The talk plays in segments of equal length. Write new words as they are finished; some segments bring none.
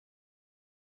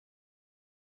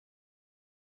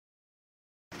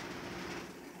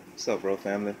What's up, bro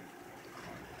family?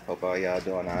 Hope all y'all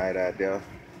doing alright out there.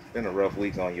 It's been a rough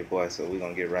week on your boy, so we're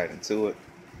gonna get right into it.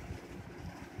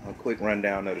 A quick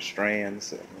rundown of the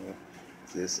strands.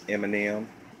 This M&M,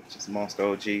 which is Monster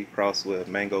OG, crossed with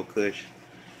Mango Kush,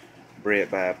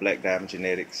 bred by Black Diamond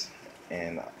Genetics,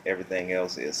 and everything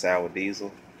else is Sour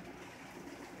Diesel.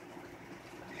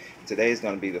 Today's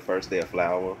gonna be the first day of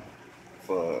flower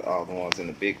for all the ones in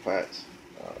the big pots.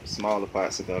 Smaller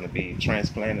pots are gonna be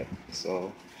transplanted,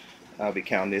 so I'll be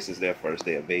counting this as their first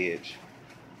day of veg.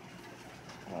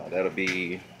 That'll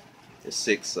be the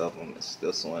 6 of them. It's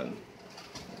this one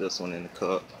in the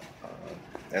cup.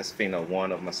 That's Pheno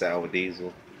 1 of my sour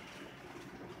diesel.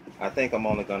 I think I'm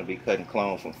only going to be cutting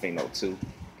clone from Pheno 2.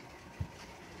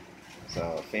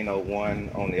 So Pheno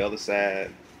 1 on the other side,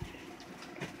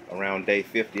 around day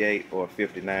 58 or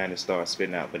 59, it starts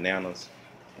spitting out bananas,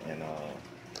 and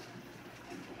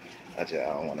I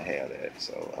don't want to have that.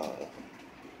 So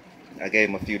I gave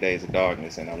them a few days of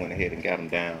darkness, and I went ahead and got them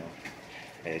down,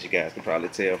 as you guys can probably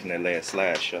tell from that last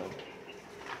slideshow.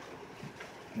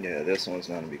 Yeah, this one's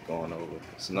going to be going over.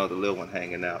 It's another little one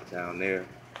hanging out down there.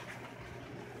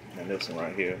 And this one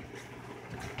right here.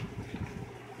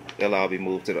 They'll all be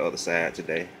moved to the other side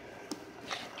today.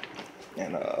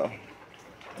 And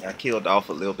I killed off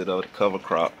a little bit of the cover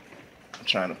crop. I'm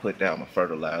trying to put down my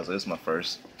fertilizer. It's my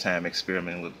first time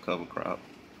experimenting with the cover crop.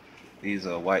 These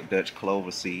are white Dutch clover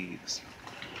seeds.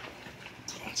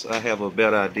 So I have a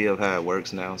better idea of how it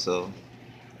works now. So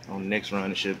on the next run,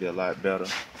 it should be a lot better.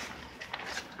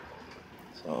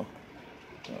 So,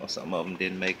 some of them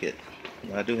didn't make it.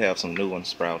 I do have some new ones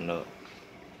sprouting up.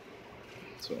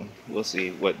 So we'll see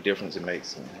what difference it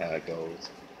makes and how it goes.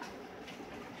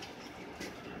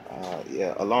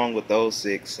 Yeah, along with those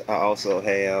 6, I also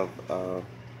have,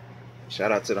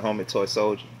 shout out to the homie Toy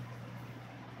Soldier.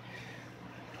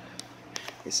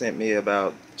 He sent me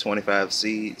about 25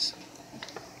 seeds.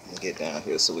 Let me get down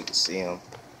here so we can see them.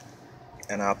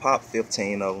 And I popped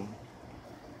 15 of them.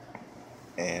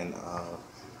 And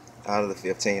out of the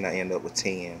 15, I end up with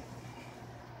 10.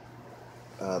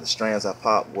 The strands I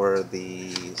popped were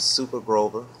the Super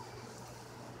Grover.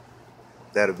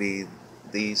 That'll be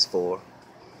these 4.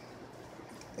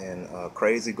 And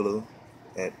Crazy Glue.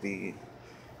 That'd be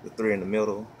the 3 in the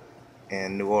middle.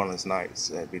 And New Orleans Nights.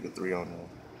 That'd be the 3 on the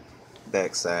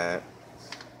back side.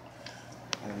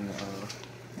 And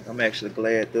I'm actually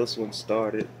glad this one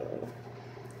started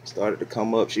to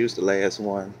come up. She was the last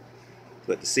one.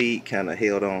 But the seed kind of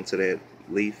held on to that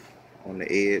leaf on the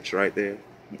edge right there.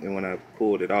 And when I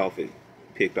pulled it off, it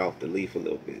picked off the leaf a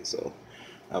little bit. So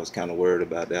I was kind of worried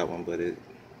about that one, but it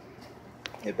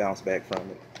bounced back from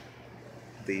it.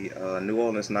 The New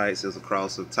Orleans Nights is a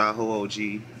cross of Tahoe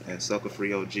OG and Sucker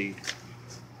Free OG.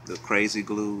 The Crazy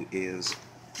Glue is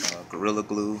Gorilla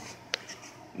Glue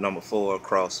number 4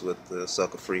 crossed with the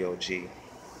Sucker Free OG.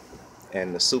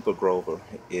 And the Super Grover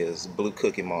is Blue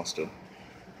Cookie Monster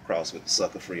crossed with the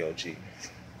Sucker Free OG.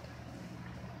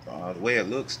 The way it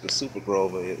looks, the Super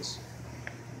Grover it's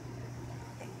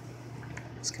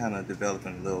kind of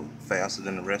developing a little faster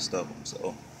than the rest of them,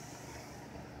 so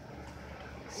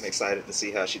I'm excited to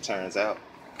see how she turns out.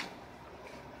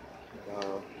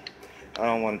 I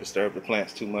don't want to disturb the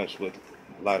plants too much with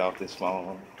light off this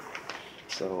phone,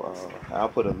 so I'll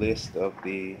put a list of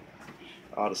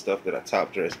all the stuff that I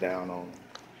top dressed down on,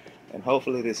 and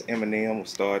hopefully this M&M will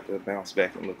start to bounce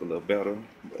back and look a little better.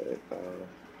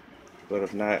 But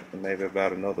if not, maybe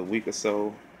about another week or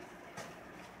so,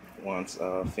 once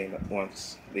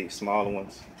the smaller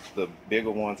ones, the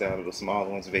bigger ones out of the smaller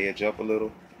ones veg up a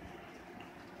little,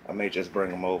 I may just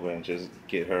bring them over and just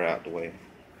get her out the way.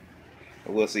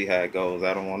 And we'll see how it goes.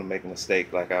 I don't want to make a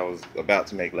mistake like I was about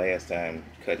to make last time,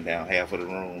 cutting down half of the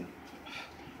room,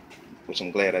 which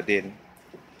I'm glad I didn't.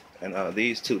 And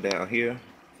these 2 down here,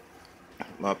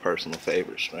 my personal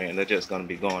favorite strain. They're just going to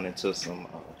be going into some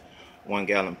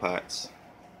 1-gallon pots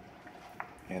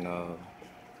and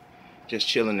just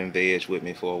chilling in veg with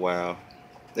me for a while.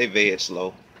 They veg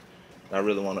slow. I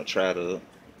really want to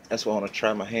that's why I want to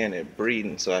try my hand at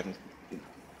breeding, so I can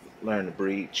learn to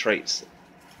breed traits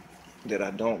that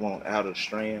I don't want out of the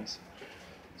strands.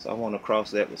 So I want to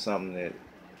cross that with something that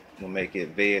will make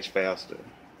it veg faster.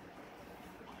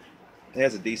 It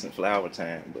has a decent flower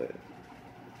time, but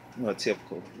not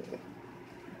typical.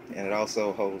 And it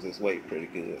also holds its weight pretty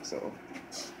good, so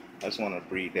I just want to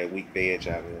breed that weak veg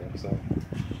out of there. So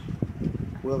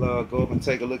we'll go up and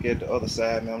take a look at the other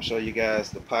side, man. I'm show you guys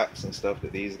the pots and stuff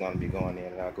that these are going to be going in,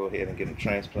 and I'll go ahead and get them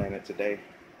transplanted today.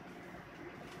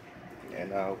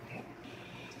 And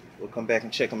we'll come back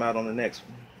and check them out on the next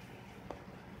one.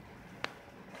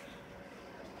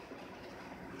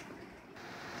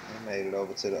 Made it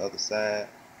over to the other side.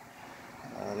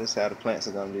 This is how the plants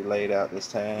are going to be laid out this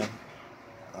time.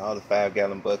 All the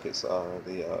 5-gallon buckets are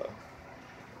the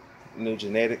new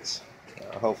genetics.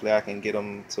 Hopefully I can get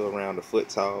them to around a foot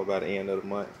tall by the end of the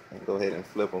month and go ahead and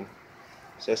flip them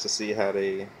just to see how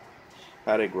they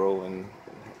grow and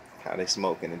how they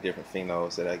smoke and the different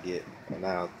phenols that I get, and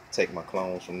I'll take my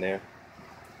clones from there.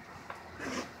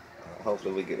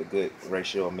 Hopefully we get a good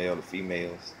ratio of male to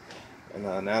females. And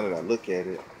now that I look at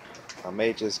it, I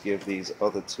may just give these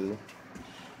other two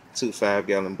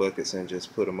 5-gallon buckets and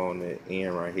just put them on the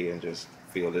end right here and just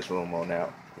fill this room on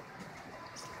out.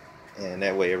 And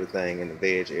that way everything in the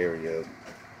veg area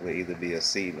will either be a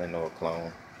seedling or a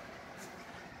clone.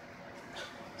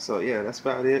 So yeah, that's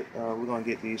about it. We're going to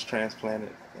get these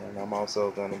transplanted, and I'm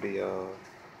also going to be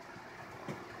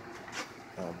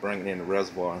bringing in the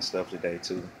reservoir and stuff today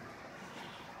too.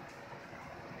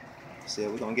 So yeah,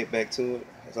 we're going to get back to it.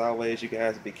 As always, you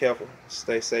guys be careful,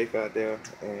 stay safe out there,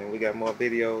 and we got more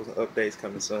videos and updates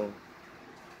coming soon.